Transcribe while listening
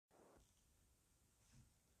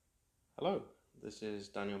Hello, this is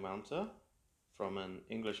Daniel Mounter from An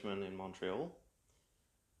Englishman in Montreal.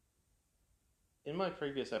 In my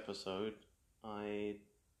previous episode, I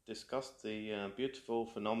discussed the beautiful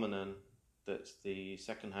phenomenon that's the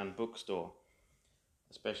second-hand bookstore,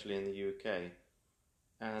 especially in the UK.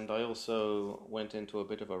 And I also went into a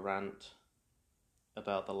bit of a rant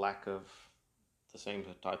about the lack of the same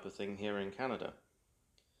type of thing here in Canada,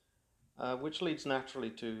 which leads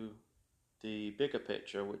naturally to the bigger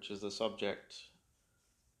picture, which is the subject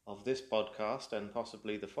of this podcast and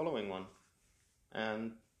possibly the following one,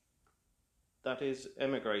 and that is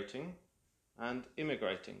emigrating and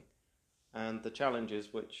immigrating and the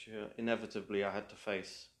challenges which inevitably I had to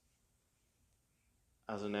face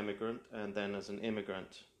as an emigrant and then as an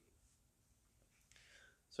immigrant.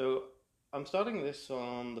 So I'm starting this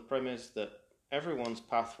on the premise that everyone's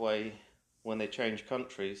pathway when they change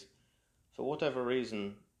countries, for whatever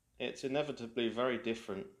reason, it's inevitably very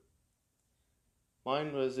different.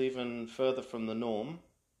 Mine was even further from the norm,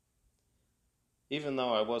 even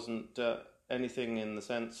though I wasn't anything in the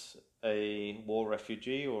sense a war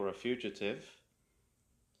refugee or a fugitive.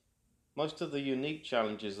 Most of the unique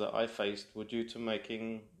challenges that I faced were due to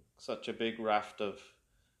making such a big raft of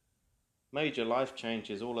major life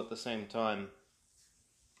changes all at the same time,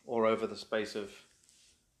 or over the space of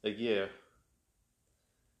a year.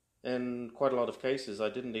 In quite a lot of cases,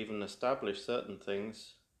 I didn't even establish certain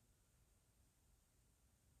things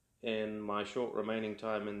in my short remaining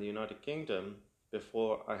time in the United Kingdom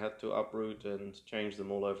before I had to uproot and change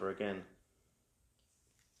them all over again.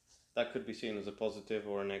 That could be seen as a positive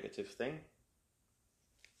or a negative thing.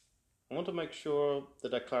 I want to make sure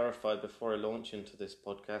that I clarify before I launch into this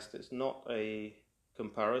podcast, it's not a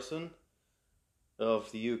comparison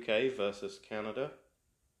of the UK versus Canada.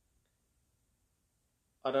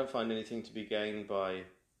 I don't find anything to be gained by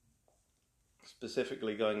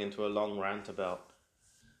specifically going into a long rant about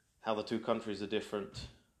how the two countries are different.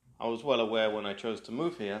 I was well aware when I chose to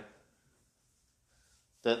move here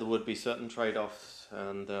that there would be certain trade-offs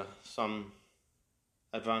and some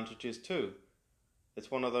advantages too.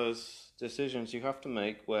 It's one of those decisions you have to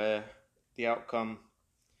make where the outcome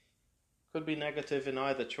could be negative in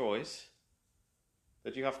either choice,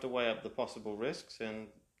 but you have to weigh up the possible risks, and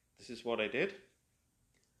this is what I did.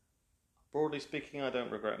 Broadly speaking, I don't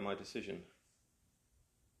regret my decision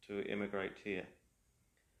to immigrate here.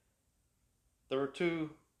 There are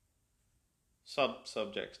two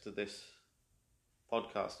sub-subjects to this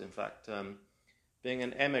podcast, in fact, being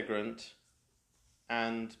an emigrant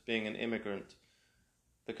and being an immigrant,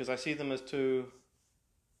 because I see them as two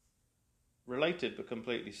related but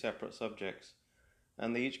completely separate subjects,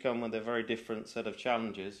 and they each come with a very different set of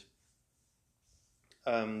challenges.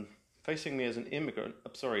 Facing me as an emigrant,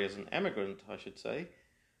 I should say,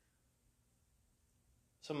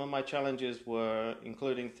 some of my challenges were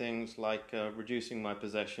including things like reducing my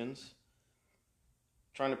possessions,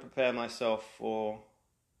 trying to prepare myself for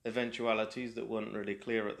eventualities that weren't really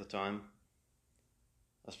clear at the time,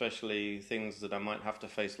 especially things that I might have to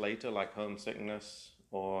face later, like homesickness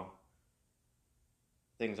or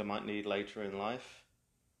things I might need later in life.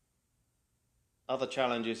 Other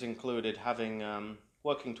challenges included having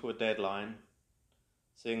working to a deadline,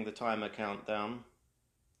 seeing the timer count down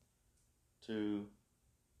to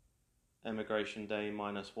emigration day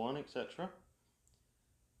 -1, etc.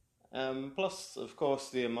 Plus, of course,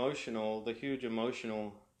 the huge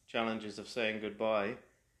emotional challenges of saying goodbye,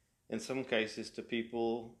 in some cases to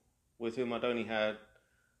people with whom I'd only had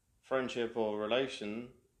friendship or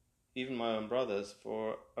relation, even my own brothers,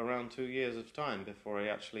 for around 2 years of time before I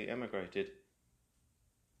actually emigrated.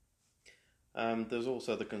 There's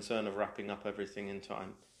also the concern of wrapping up everything in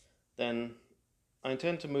time. Then I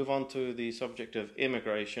intend to move on to the subject of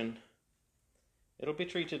immigration. It'll be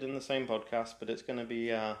treated in the same podcast, but it's going to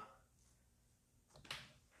be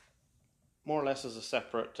more or less as a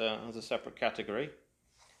separate category.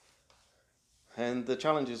 And the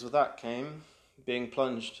challenges with that came being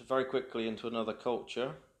plunged very quickly into another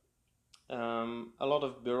culture. A lot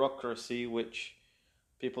of bureaucracy which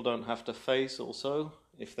people don't have to face also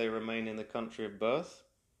if they remain in the country of birth.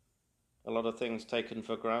 A lot of things taken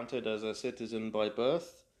for granted as a citizen by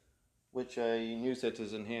birth, which a new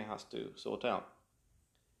citizen here has to sort out.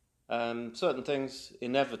 Certain things,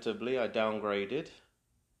 inevitably, I downgraded,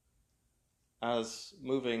 as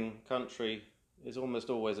moving country is almost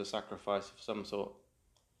always a sacrifice of some sort.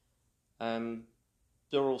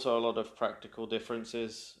 There are also a lot of practical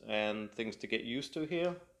differences and things to get used to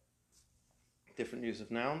here, different use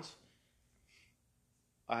of nouns.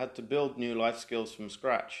 I had to build new life skills from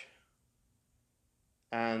scratch,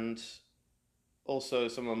 and Also,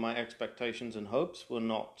 some of my expectations and hopes were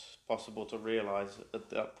not possible to realize at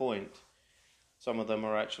that point. Some of them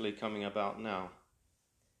are actually coming about now.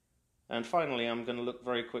 And finally, I'm going to look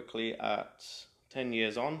very quickly at 10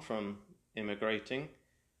 years on from immigrating,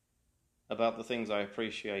 about the things I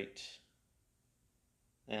appreciate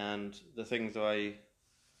and the things I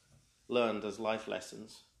learned as life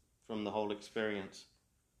lessons from the whole experience.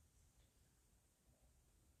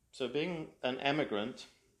 So being an emigrant,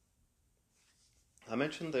 I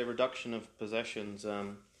mentioned the reduction of possessions.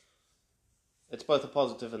 It's both a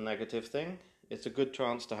positive and negative thing. It's a good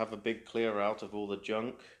chance to have a big clear out of all the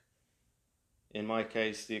junk. In my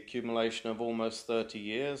case, the accumulation of almost 30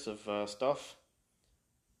 years of stuff.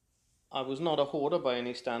 I was not a hoarder by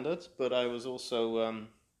any standards, but I was also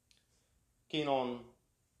keen on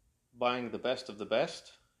buying the best of the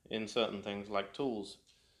best in certain things like tools.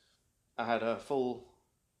 I had a full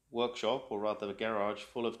workshop, or rather a garage,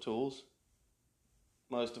 full of tools,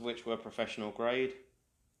 most of which were professional grade,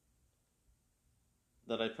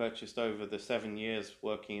 that I purchased over the 7 years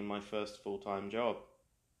working in my first full-time job.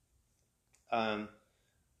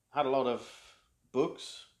 Had a lot of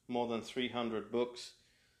books, more than 300 books,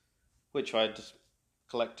 which I'd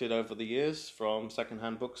collected over the years from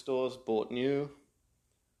second-hand bookstores, bought new,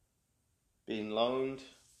 been loaned.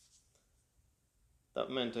 That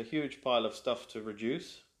meant a huge pile of stuff to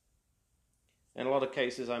reduce. In a lot of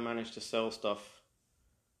cases, I managed to sell stuff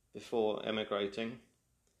before emigrating.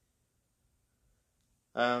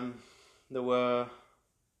 There were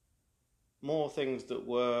more things that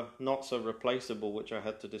were not so replaceable, which I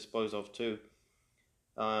had to dispose of too.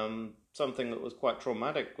 Something that was quite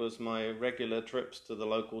traumatic was my regular trips to the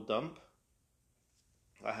local dump.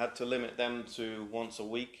 I had to limit them to once a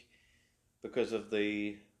week because of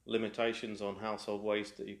the limitations on household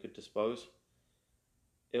waste that you could dispose.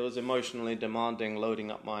 It was emotionally demanding loading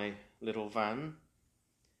up my little van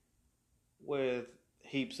with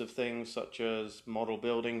heaps of things such as model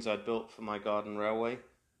buildings I'd built for my garden railway.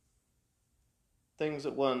 Things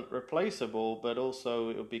that weren't replaceable, but also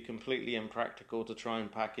it would be completely impractical to try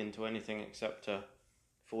and pack into anything except a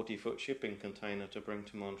 40-foot shipping container to bring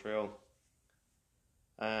to Montreal.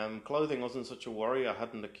 Clothing wasn't such a worry. I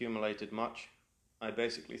hadn't accumulated much. I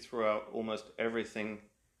basically threw out almost everything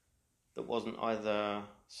that wasn't either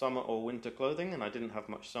summer or winter clothing, and I didn't have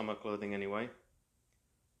much summer clothing anyway.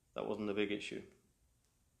 That wasn't a big issue.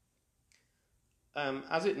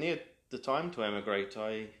 As it neared the time to emigrate,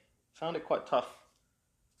 I found it quite tough.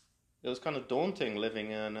 It was kind of daunting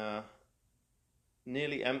living in a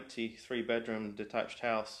nearly empty 3-bedroom detached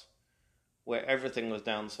house where everything was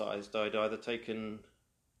downsized. I'd either taken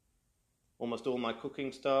almost all my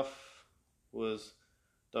cooking stuff, was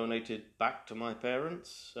donated back to my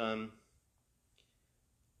parents, and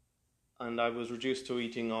I was reduced to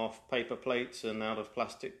eating off paper plates and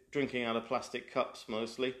drinking out of plastic cups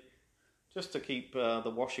mostly, just to keep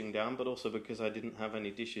the washing down, but also because I didn't have any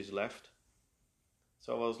dishes left.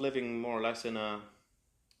 So I was living more or less in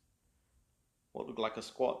what looked like a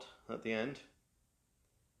squat at the end.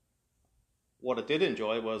 What I did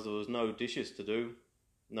enjoy was there was no dishes to do,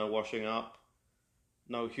 no washing up,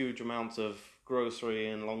 no huge amounts of grocery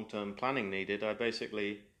and long-term planning needed. I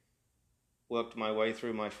basically worked my way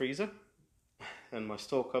through my freezer and my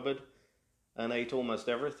store cupboard and ate almost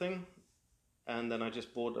everything, and then I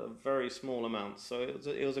just bought a very small amount. So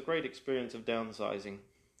it was a great experience of downsizing.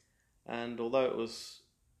 And although it was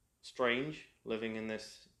strange living in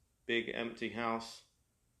this big empty house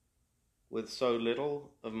with so little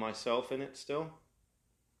of myself in it still,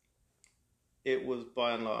 it was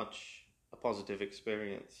by and large a positive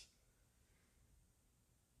experience.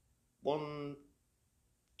 One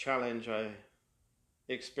challenge I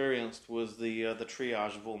experienced was the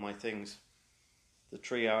triage of all my things, the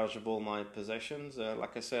triage of all my possessions.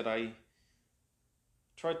 Like I said, I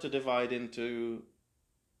tried to divide into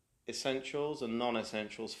essentials and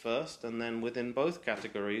non-essentials first, and then within both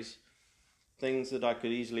categories, things that I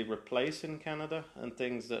could easily replace in Canada and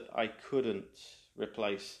things that I couldn't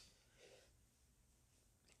replace.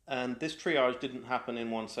 And this triage didn't happen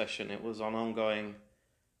in one session. It was an ongoing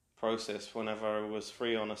process. Whenever I was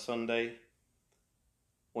free on a Sunday,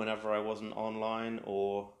 whenever I wasn't online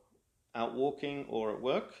or out walking or at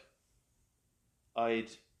work,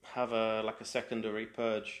 I'd have a secondary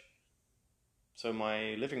purge. So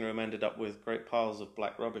my living room ended up with great piles of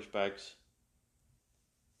black rubbish bags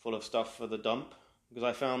full of stuff for the dump, because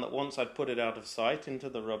I found that once I'd put it out of sight into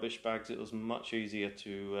the rubbish bags, it was much easier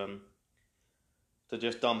to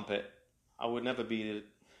just dump it. I would never be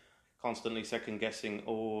constantly second guessing,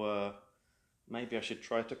 maybe I should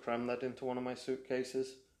try to cram that into one of my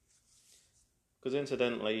suitcases. Because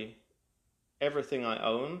incidentally, everything I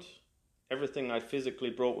owned, everything I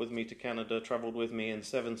physically brought with me to Canada, traveled with me in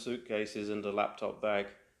 7 suitcases and a laptop bag.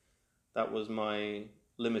 That was my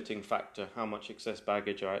limiting factor, how much excess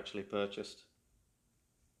baggage I actually purchased,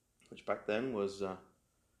 which back then was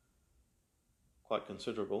quite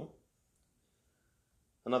considerable.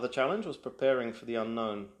 Another challenge was preparing for the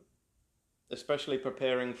unknown, especially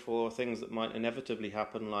preparing for things that might inevitably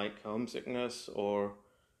happen, like homesickness or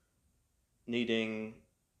needing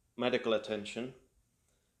medical attention.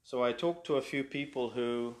 So I talked to a few people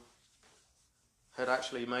who had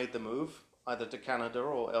actually made the move, either to Canada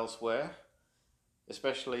or elsewhere,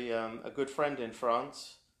 especially a good friend in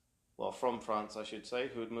France, well, from France I should say,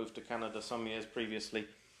 who had moved to Canada some years previously.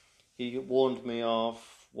 He warned me of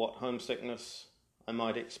what homesickness I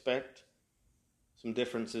might expect, some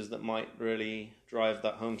differences that might really drive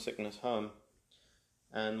that homesickness home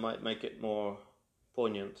and might make it more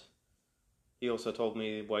poignant. He also told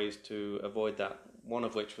me ways to avoid that, one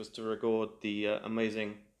of which was to record the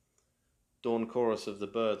amazing dawn chorus of the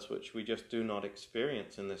birds, which we just do not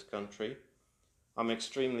experience in this country. I'm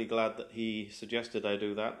extremely glad that he suggested I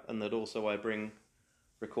do that, and that also I bring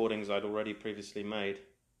recordings I'd already previously made.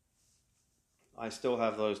 I still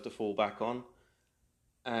have those to fall back on,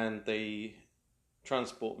 and they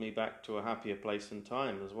transport me back to a happier place and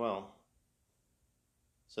time as well.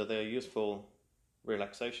 So they're useful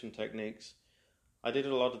relaxation techniques. I did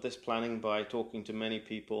a lot of this planning by talking to many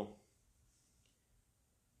people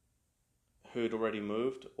who'd already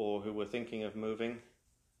moved or who were thinking of moving,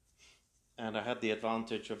 and I had the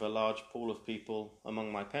advantage of a large pool of people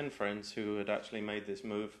among my pen friends who had actually made this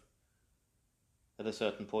move at a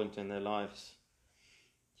certain point in their lives.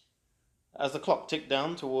 As the clock ticked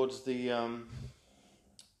down towards the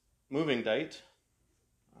moving date,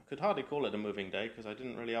 I could hardly call it a moving day because I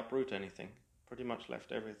didn't really uproot anything, pretty much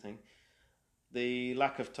left everything. The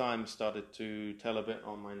lack of time started to tell a bit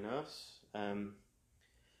on my nerves.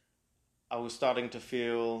 I was starting to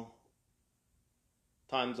feel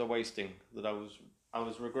times are wasting, that I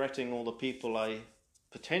was regretting all the people I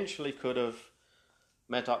potentially could have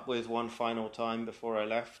met up with one final time before I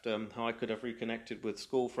left, how I could have reconnected with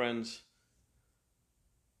school friends,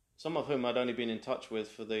 some of whom I'd only been in touch with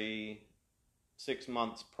for the 6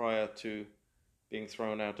 months prior to being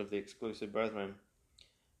thrown out of the Exclusive Brethren.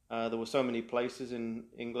 There were so many places in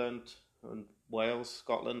England and Wales,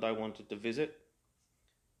 Scotland I wanted to visit,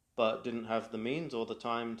 but didn't have the means or the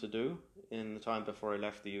time to do in the time before I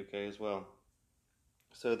left the UK as well.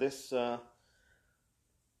 So this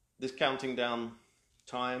counting down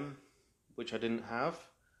time, which I didn't have,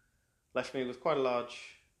 left me with quite a large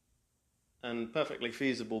and perfectly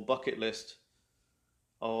feasible bucket list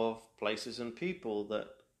of places and people that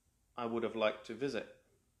I would have liked to visit.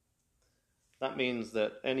 That means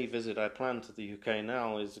that any visit I plan to the UK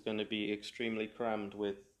now is going to be extremely crammed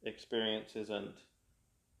with experiences and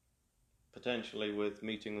potentially with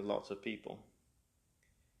meeting with lots of people.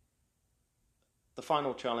 The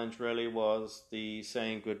final challenge really was the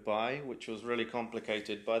saying goodbye, which was really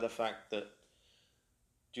complicated by the fact that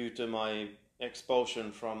due to my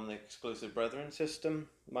expulsion from the Exclusive Brethren system,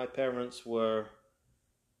 my parents were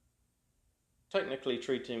technically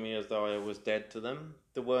treating me as though I was dead to them.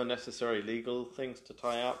 There were necessary legal things to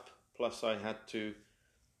tie up, plus I had to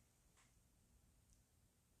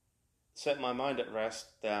set my mind at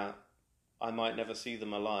rest that I might never see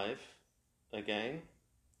them alive again.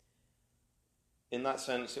 In that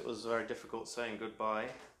sense, it was very difficult saying goodbye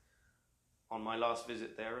on my last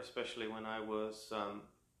visit there, especially when I was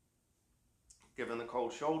given the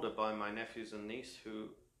cold shoulder by my nephews and niece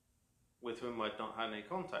with whom I'd not had any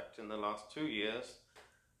contact in the last 2 years,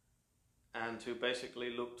 and who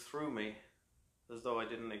basically looked through me as though I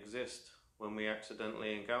didn't exist when we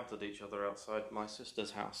accidentally encountered each other outside my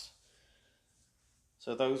sister's house.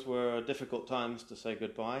 So those were difficult times to say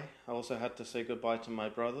goodbye. I also had to say goodbye to my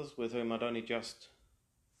brothers, with whom I'd only just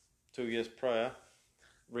 2 years prior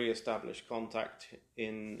re-established contact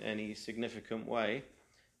in any significant way.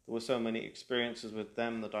 There were so many experiences with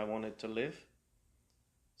them that I wanted to live.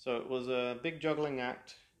 So it was a big juggling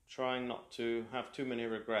act, trying not to have too many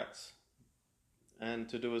regrets and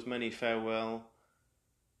to do as many farewell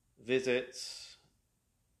visits,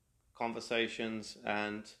 conversations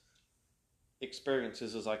and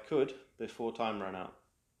experiences as I could before time ran out.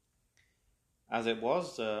 As it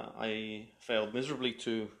was, I failed miserably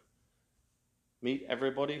to meet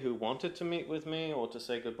everybody who wanted to meet with me or to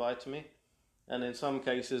say goodbye to me. And in some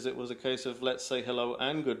cases it was a case of let's say hello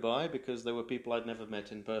and goodbye, because there were people I'd never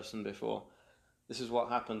met in person before. This is what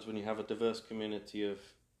happens when you have a diverse community of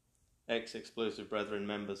ex-Exclusive Brethren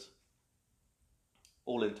members,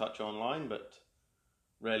 all in touch online, but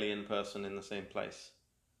rarely in person in the same place.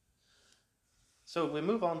 So we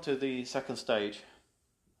move on to the second stage.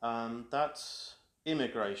 That's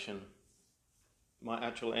immigration, my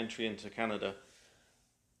actual entry into Canada.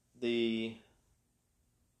 The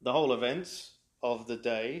whole events of the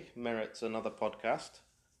day merits another podcast,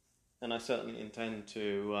 and I certainly intend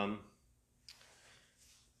to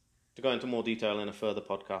go into more detail in a further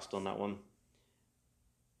podcast on that one.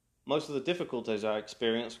 Most of the difficulties I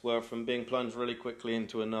experienced were from being plunged really quickly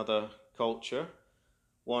into another culture,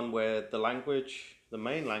 one where the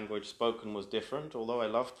main language spoken was different. Although I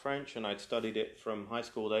loved French and I'd studied it from high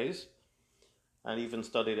school days and even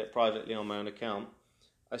studied it privately on my own account,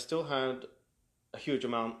 I still had a huge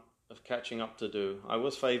amount of catching up to do. I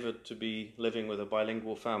was favoured to be living with a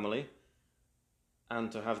bilingual family and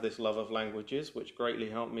to have this love of languages, which greatly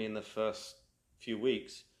helped me in the first few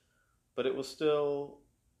weeks. But it was still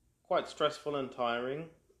quite stressful and tiring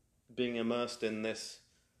being immersed in this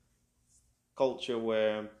culture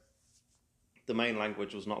where the main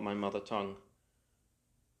language was not my mother tongue.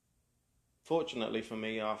 Fortunately for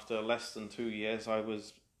me, after less than 2 years, I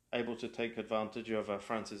was able to take advantage of a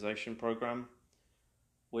Francisation program,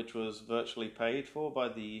 which was virtually paid for by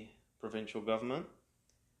the provincial government,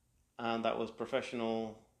 and that was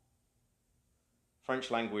professional French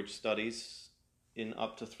language studies in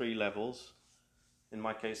up to 3 levels. In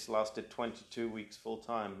my case, lasted 22 weeks full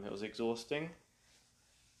time. It was exhausting,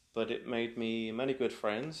 but it made me many good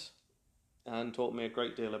friends and taught me a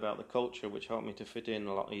great deal about the culture, which helped me to fit in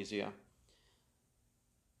a lot easier.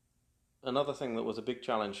 Another thing that was a big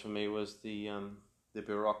challenge for me was the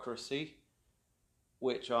bureaucracy,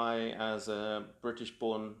 which I, as a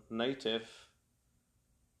British-born native,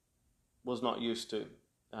 was not used to.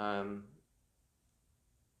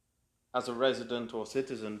 As a resident or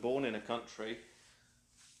citizen born in a country,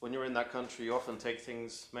 when you're in that country, you often take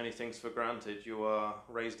many things for granted. You are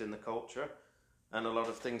raised in the culture, and a lot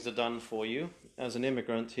of things are done for you. As an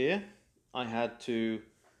immigrant here, I had to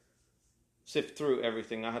sift through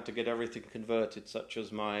everything. I had to get everything converted, such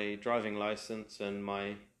as my driving license, and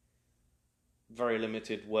my very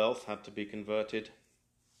limited wealth had to be converted.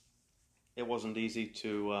 It wasn't easy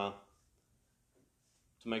to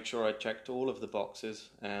make sure I checked all of the boxes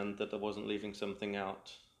and that I wasn't leaving something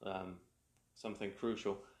out, something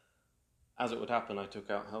crucial. As it would happen, I took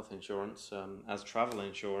out health insurance as travel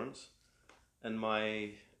insurance, and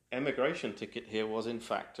my emigration ticket here was in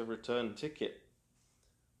fact a return ticket,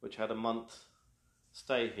 which had a month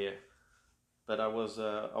stay here. But I was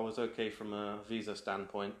okay from a visa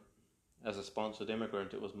standpoint. As a sponsored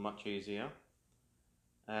immigrant, it was much easier,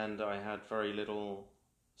 and I had very little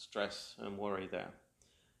stress and worry there.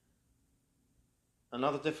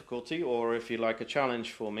 Another difficulty, or if you like a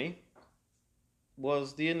challenge for me,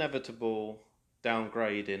 was the inevitable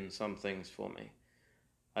downgrade in some things for me.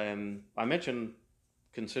 I mentioned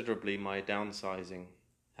considerably my downsizing,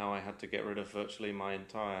 how I had to get rid of virtually my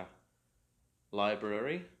entire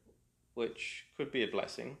library, which could be a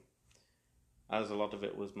blessing, as a lot of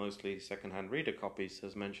it was mostly second-hand reader copies,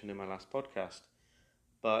 as mentioned in my last podcast.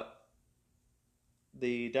 But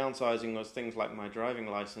the downsizing was things like my driving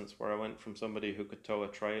license, where I went from somebody who could tow a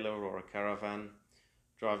trailer or a caravan,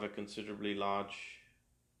 drive a considerably large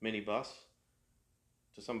minibus,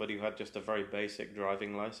 to somebody who had just a very basic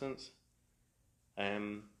driving license.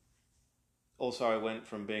 Also, I went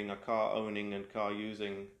from being a car-owning and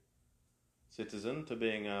car-using citizen to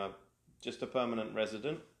being just a permanent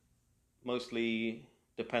resident, mostly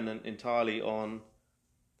dependent entirely on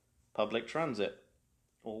public transit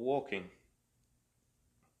or walking.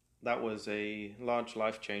 That was a large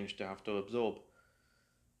life change to have to absorb.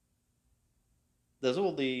 There's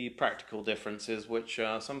all the practical differences, which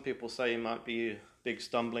some people say might be big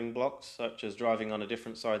stumbling blocks, such as driving on a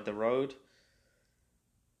different side of the road.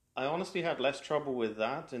 I honestly had less trouble with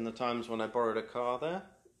that in the times when I borrowed a car there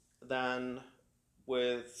than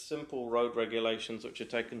with simple road regulations which are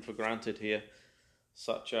taken for granted here,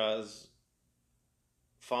 such as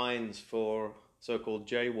fines for so-called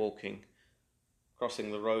jaywalking,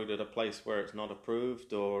 crossing the road at a place where it's not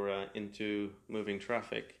approved, or into moving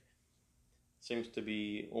traffic. Seems to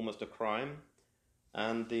be almost a crime.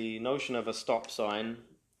 And the notion of a stop sign,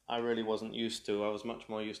 I really wasn't used to. I was much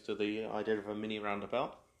more used to the idea of a mini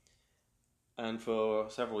roundabout. And for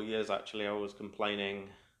several years, actually, I was complaining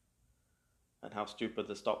at how stupid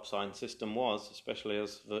the stop sign system was, especially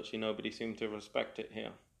as virtually nobody seemed to respect it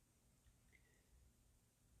here.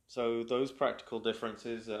 So those practical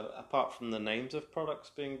differences, apart from the names of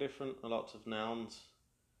products being different, a lot of nouns,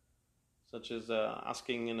 such as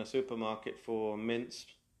asking in a supermarket for mince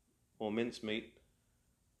or mincemeat,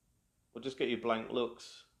 will just get you blank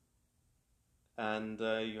looks. and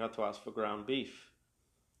you had to ask for ground beef.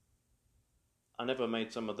 I never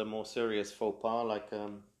made some of the more serious faux pas, like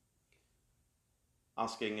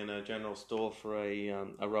asking in a general store for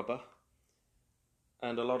a rubber.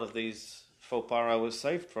 And a lot of these faux pas I was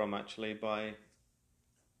saved from, actually, by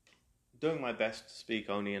doing my best to speak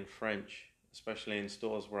only in French, especially in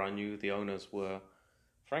stores where I knew the owners were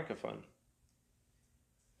francophone.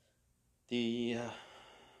 The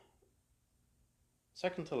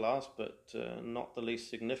second to last, but not the least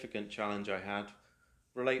significant challenge I had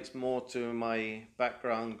relates more to my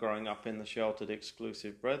background growing up in the sheltered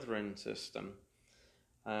exclusive brethren system.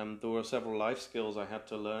 There were several life skills I had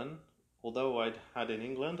to learn. Although I'd had in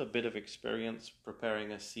England a bit of experience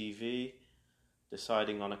preparing a CV,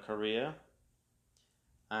 deciding on a career,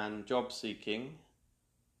 and job seeking,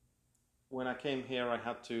 when I came here I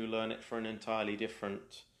had to learn it for an entirely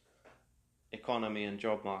different economy and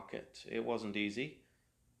job market. It wasn't easy.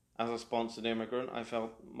 As a sponsored immigrant, I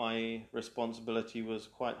felt my responsibility was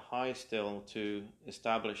quite high still to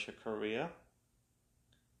establish a career,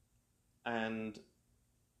 and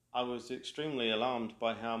I was extremely alarmed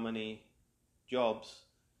by how many jobs,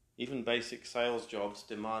 even basic sales jobs,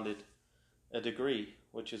 demanded a degree,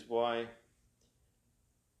 which is why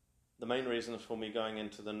the main reason for me going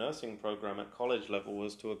into the nursing program at college level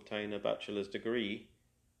was to obtain a bachelor's degree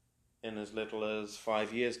in as little as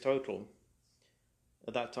 5 years total.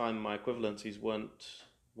 At that time, my equivalencies weren't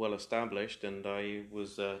well established, and I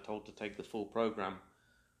was told to take the full program,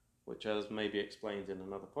 which, as maybe explained in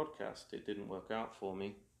another podcast, it didn't work out for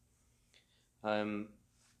me. A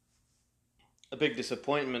big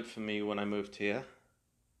disappointment for me when I moved here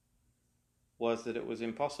was that it was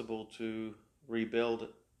impossible to rebuild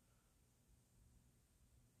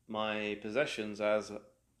my possessions as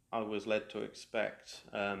I was led to expect.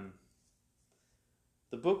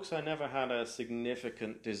 The books, I never had a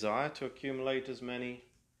significant desire to accumulate as many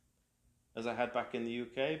as I had back in the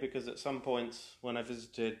UK, because at some points when I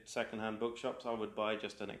visited second-hand bookshops I would buy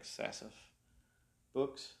just an excess of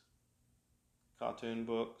books, cartoon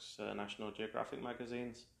books, National Geographic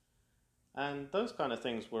magazines, and those kind of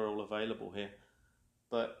things were all available here.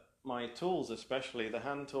 But my tools, especially the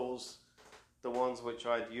hand tools, the ones which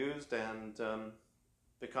I'd used and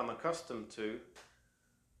become accustomed to,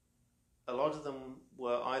 a lot of them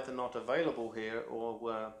were either not available here or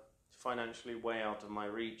were financially way out of my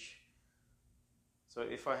reach. So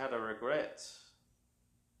if I had a regret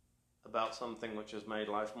about something which has made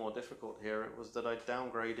life more difficult here, it was that I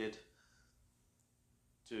downgraded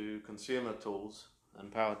to consumer tools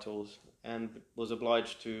and power tools and was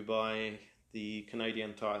obliged to buy the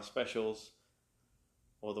Canadian Tire specials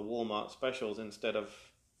or the Walmart specials instead of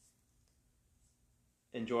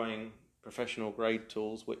enjoying professional grade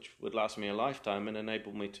tools which would last me a lifetime and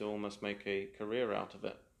enable me to almost make a career out of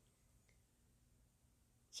it.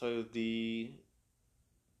 So the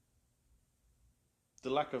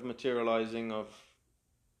lack of materializing of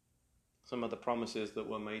some of the promises that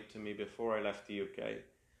were made to me before I left the UK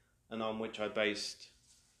and on which I based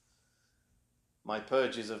my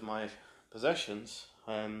purges of my possessions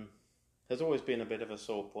has always been a bit of a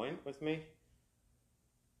sore point with me.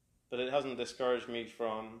 But it hasn't discouraged me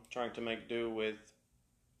from trying to make do with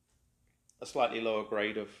a slightly lower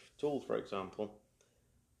grade of tool, for example,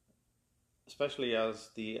 especially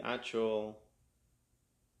as the actual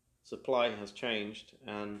supply has changed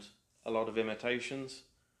and a lot of imitations,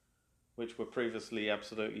 which were previously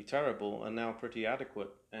absolutely terrible, are now pretty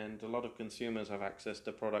adequate, and a lot of consumers have access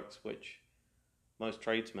to products which most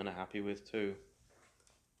tradesmen are happy with too.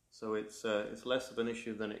 So it's less of an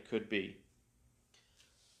issue than it could be.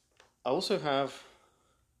 I also have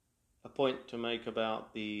a point to make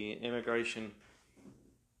about the immigration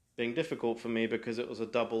being difficult for me because it was a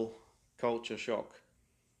double culture shock.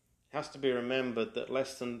 It has to be remembered that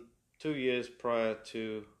less than 2 years prior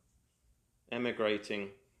to emigrating,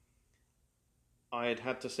 I had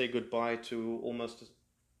had to say goodbye to almost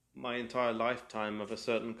my entire lifetime of a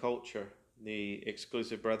certain culture, the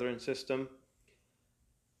exclusive brethren system.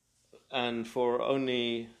 And for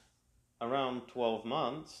only around 12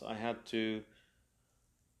 months, I had to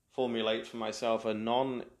formulate for myself a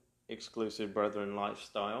non-exclusive brethren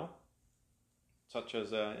lifestyle, such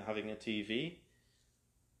as having a TV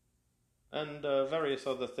and various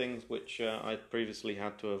other things which I'd previously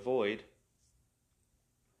had to avoid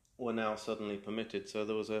were now suddenly permitted. So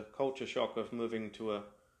there was a culture shock of moving to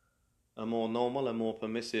a more normal, a more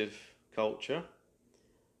permissive culture.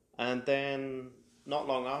 And then not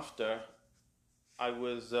long after, I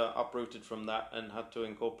was uprooted from that and had to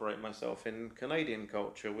incorporate myself in Canadian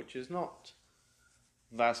culture, which is not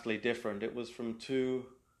vastly different. It was from two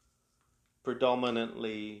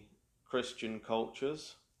predominantly Christian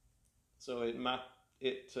cultures. So it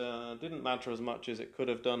didn't matter as much as it could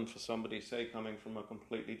have done for somebody, say, coming from a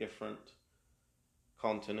completely different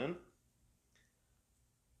continent.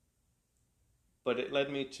 But it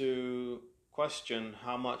led me to question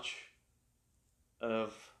how much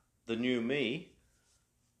of the new me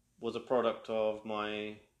was a product of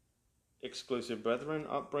my exclusive brethren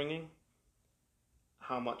upbringing,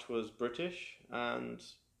 how much was British, and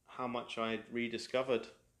how much I'd rediscovered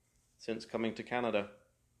since coming to Canada.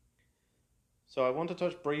 So I want to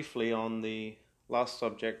touch briefly on the last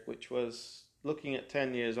subject, which was looking at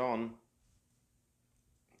 10 years on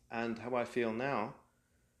and how I feel now.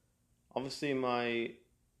 Obviously, my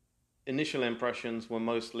initial impressions were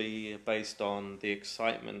mostly based on the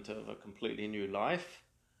excitement of a completely new life,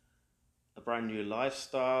 a brand new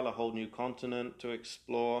lifestyle, a whole new continent to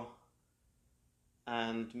explore,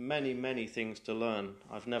 and many, many things to learn.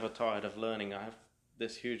 I've never tired of learning. I have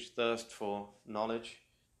this huge thirst for knowledge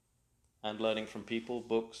and learning from people,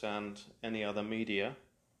 books, and any other media.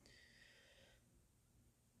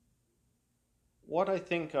 What I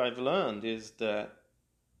think I've learned is that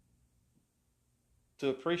to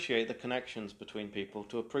appreciate the connections between people,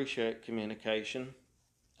 to appreciate communication,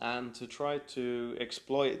 and to try to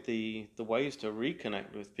exploit the ways to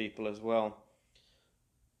reconnect with people as well.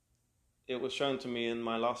 It was shown to me in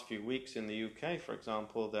my last few weeks in the UK, for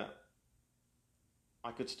example, that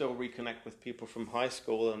I could still reconnect with people from high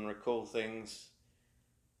school and recall things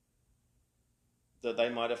that they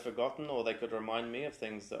might have forgotten, or they could remind me of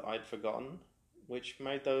things that I'd forgotten, which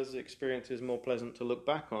made those experiences more pleasant to look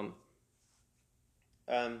back on.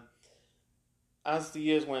 As the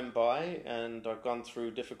years went by and I've gone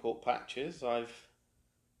through difficult patches, I've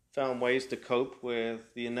found ways to cope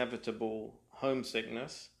with the inevitable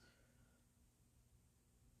homesickness.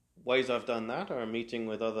 Ways I've done that are meeting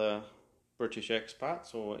with other British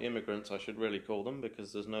expats, or immigrants I should really call them,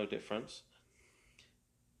 because there's no difference,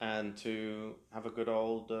 and to have a good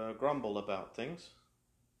old grumble about things,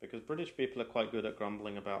 because British people are quite good at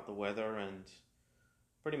grumbling about the weather and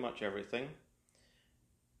pretty much everything.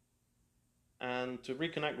 And to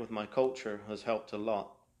reconnect with my culture has helped a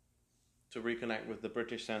lot. To reconnect with the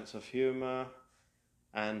British sense of humour,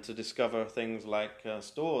 and to discover things like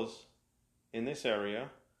stores in this area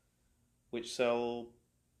which sell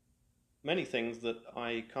many things that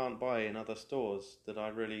I can't buy in other stores that I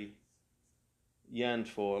really yearned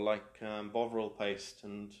for, like Bovril paste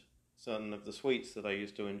and certain of the sweets that I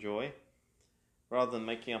used to enjoy. Rather than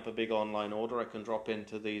making up a big online order, I can drop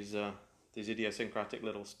into these idiosyncratic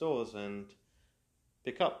little stores and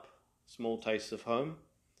pick up small tastes of home,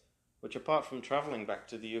 which apart from travelling back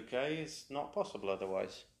to the UK is not possible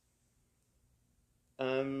otherwise.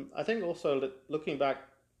 I think also that looking back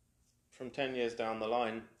from 10 years down the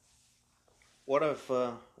line, what I've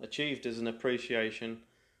achieved is an appreciation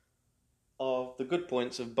of the good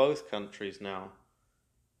points of both countries now.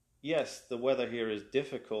 Yes, the weather here is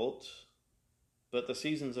difficult, but the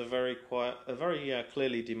seasons are very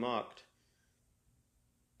clearly demarked,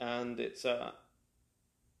 and it's a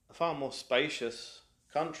far more spacious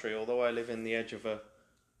country, although I live in the edge of a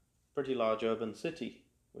pretty large urban city,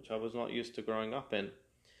 which I was not used to growing up in.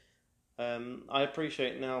 I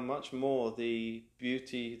appreciate now much more the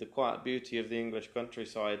quiet beauty of the English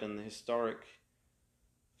countryside and the historic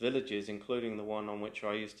villages, including the one on which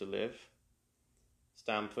I used to live,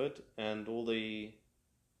 Stamford, and all the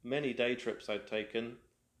many day trips I'd taken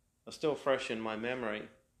are still fresh in my memory.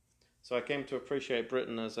 So I came to appreciate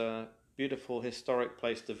Britain as a beautiful historic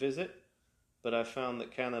place to visit, but I found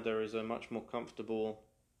that Canada is a much more comfortable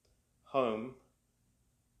home.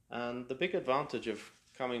 And the big advantage of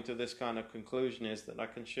coming to this kind of conclusion is that I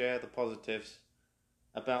can share the positives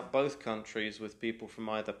about both countries with people from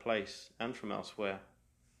either place and from elsewhere.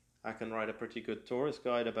 I can write a pretty good tourist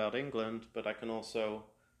guide about England, but I can also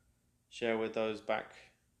share with those back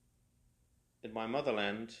in my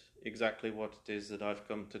motherland exactly what it is that I've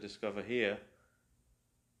come to discover here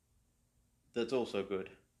that's also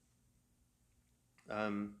good.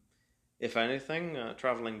 If anything,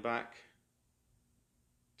 travelling back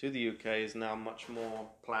to the UK is now much more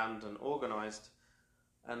planned and organised,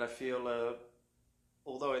 and I feel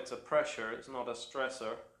although it's a pressure, it's not a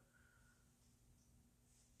stressor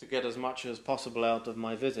to get as much as possible out of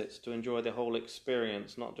my visits, to enjoy the whole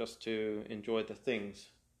experience, not just to enjoy the things.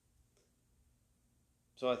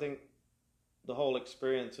 So I think the whole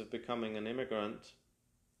experience of becoming an immigrant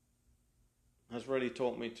has really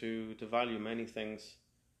taught me to value many things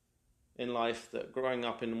in life that growing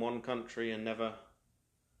up in one country and never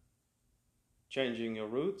changing your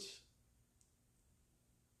roots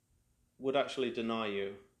would actually deny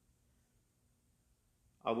you.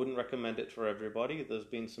 I wouldn't recommend it for everybody. There's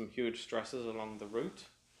been some huge stresses along the route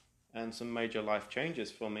and some major life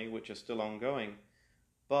changes for me, which are still ongoing.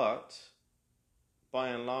 But by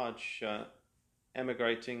and large,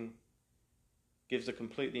 emigrating gives a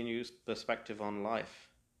completely new perspective on life.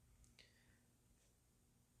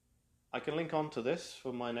 I can link on to this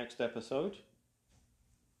for my next episode.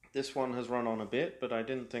 This one has run on a bit, but I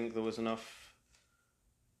didn't think there was enough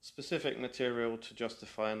specific material to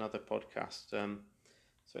justify another podcast.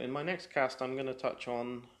 So in my next cast, I'm going to touch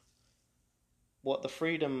on what the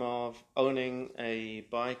freedom of owning a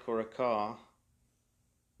bike or a car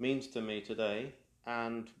means to me today,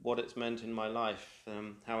 and what it's meant in my life,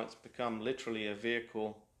 how it's become literally a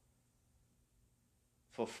vehicle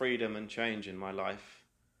for freedom and change in my life.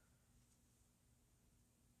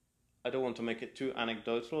 I don't want to make it too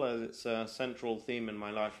anecdotal, as it's a central theme in my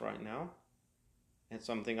life right now. It's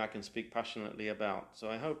something I can speak passionately about. So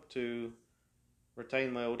I hope to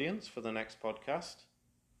retain my audience for the next podcast.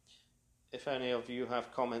 If any of you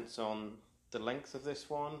have comments on the length of this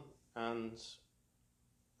one and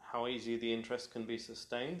how easy the interest can be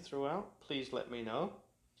sustained throughout, please let me know.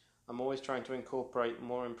 I'm always trying to incorporate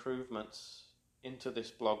more improvements into this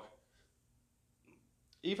blog.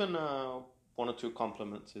 Even one or two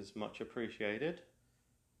compliments is much appreciated.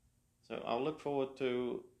 So I'll look forward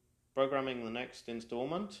to programming the next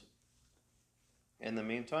installment. In the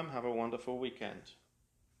meantime, have a wonderful weekend.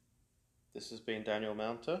 This has been Daniel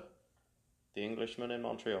Mounter, the Englishman in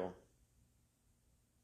Montreal.